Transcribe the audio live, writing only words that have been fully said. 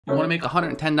You want to make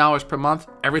 $110 per month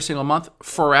every single month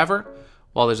forever?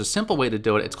 Well, there's a simple way to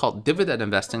do it. It's called dividend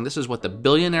investing. This is what the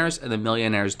billionaires and the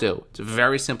millionaires do. It's a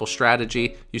very simple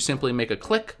strategy. You simply make a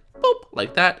click, boop,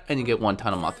 like that, and you get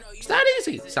 $1 a month. It's that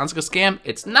easy. Sounds like a scam.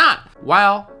 It's not.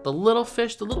 While the little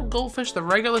fish, the little goldfish, the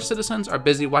regular citizens are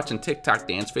busy watching TikTok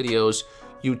dance videos,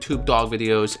 YouTube dog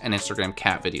videos, and Instagram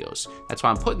cat videos. That's why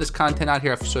I'm putting this content out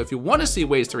here. So if you want to see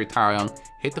ways to retire young,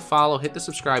 hit the follow, hit the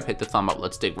subscribe, hit the thumb up.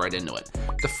 Let's dig right into it.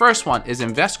 The first one is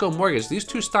Invesco Mortgage. These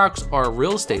two stocks are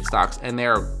real estate stocks, and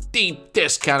they're deep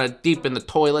discounted, deep in the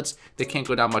toilets. They can't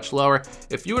go down much lower.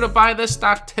 If you were to buy this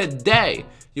stock today,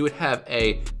 you would have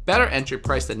a better entry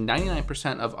price than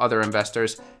 99% of other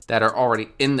investors that are already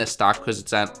in this stock because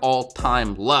it's at an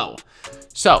all-time low.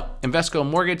 So, Invesco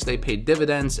Mortgage, they pay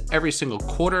dividends every single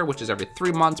quarter, which is every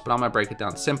 3 months, but I'm gonna break it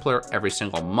down simpler, every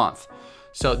single month.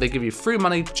 So they give you free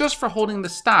money just for holding the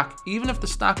stock. Even if the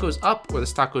stock goes up or the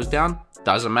stock goes down,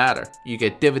 doesn't matter. You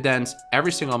get dividends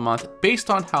every single month based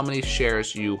on how many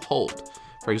shares you hold.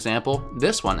 For example,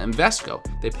 this one, Invesco,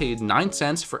 they paid 9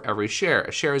 cents for every share.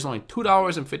 A share is only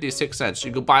 $2.56.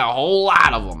 You could buy a whole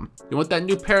lot of them. You want that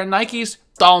new pair of Nikes?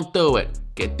 Don't do it.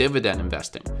 Get dividend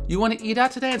investing. You want to eat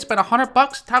out today and spend $100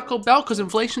 at Taco Bell because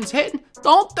inflation's hitting?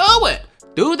 Don't do it.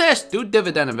 Do this, do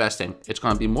dividend investing. It's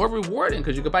gonna be more rewarding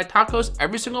because you can buy tacos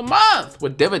every single month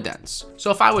with dividends.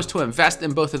 So if I was to invest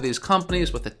in both of these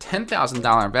companies with a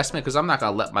 $10,000 investment, because I'm not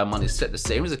gonna let my money sit in a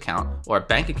savings account or a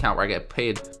bank account where I get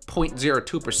paid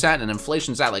 0.02% and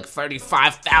inflation's at like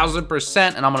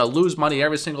 35,000% and I'm gonna lose money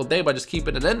every single day by just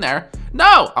keeping it in there.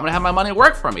 No, I'm gonna have my money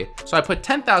work for me. So I put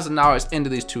 $10,000 into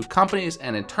these two companies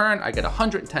and in turn, I get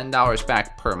 $110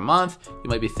 back per month. You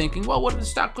might be thinking, well, what if the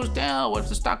stock goes down? What if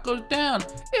the stock goes down?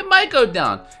 It might go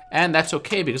down, and that's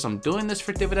okay because I'm doing this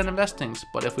for dividend investings.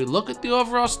 But if we look at the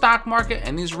overall stock market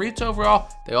and these REITs overall,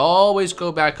 they always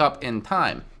go back up in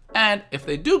time. And if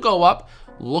they do go up,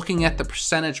 looking at the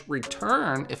percentage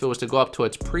return, if it was to go up to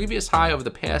its previous high over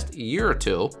the past year or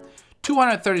two,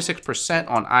 236%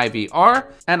 on IVR,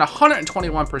 and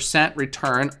 121%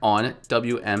 return on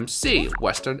WMC,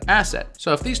 Western Asset.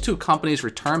 So if these two companies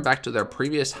return back to their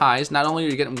previous highs, not only are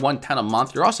you getting $110 a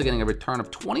month, you're also getting a return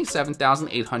of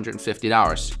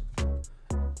 $27,850.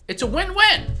 It's a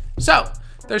win-win. So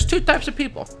there's two types of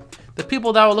people. The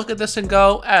people that will look at this and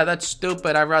go, ah, that's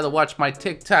stupid, I'd rather watch my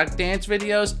TikTok dance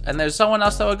videos. And there's someone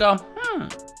else that will go,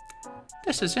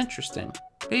 this is interesting.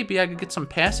 Maybe I could get some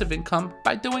passive income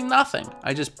by doing nothing.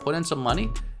 I just put in some money.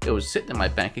 It was sitting in my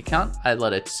bank account. I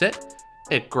let it sit.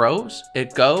 It grows.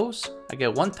 It goes. I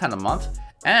get $110 a month.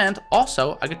 And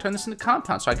also, I could turn this into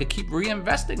compound. So I could keep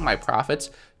reinvesting my profits,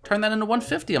 turn that into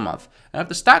 $150 a month. And if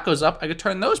the stock goes up, I could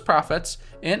turn those profits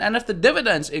in. And if the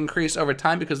dividends increase over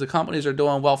time because the companies are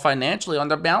doing well financially on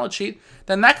their balance sheet,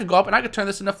 then that could go up and I could turn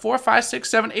this into $4, $5, $6,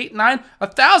 $7, $8, $9,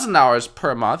 $1,000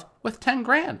 per month with 10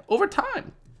 grand over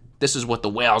time. This is what the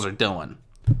whales are doing.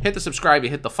 Hit the subscribe, you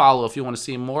hit the follow if you want to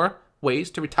see more ways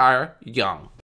to retire young.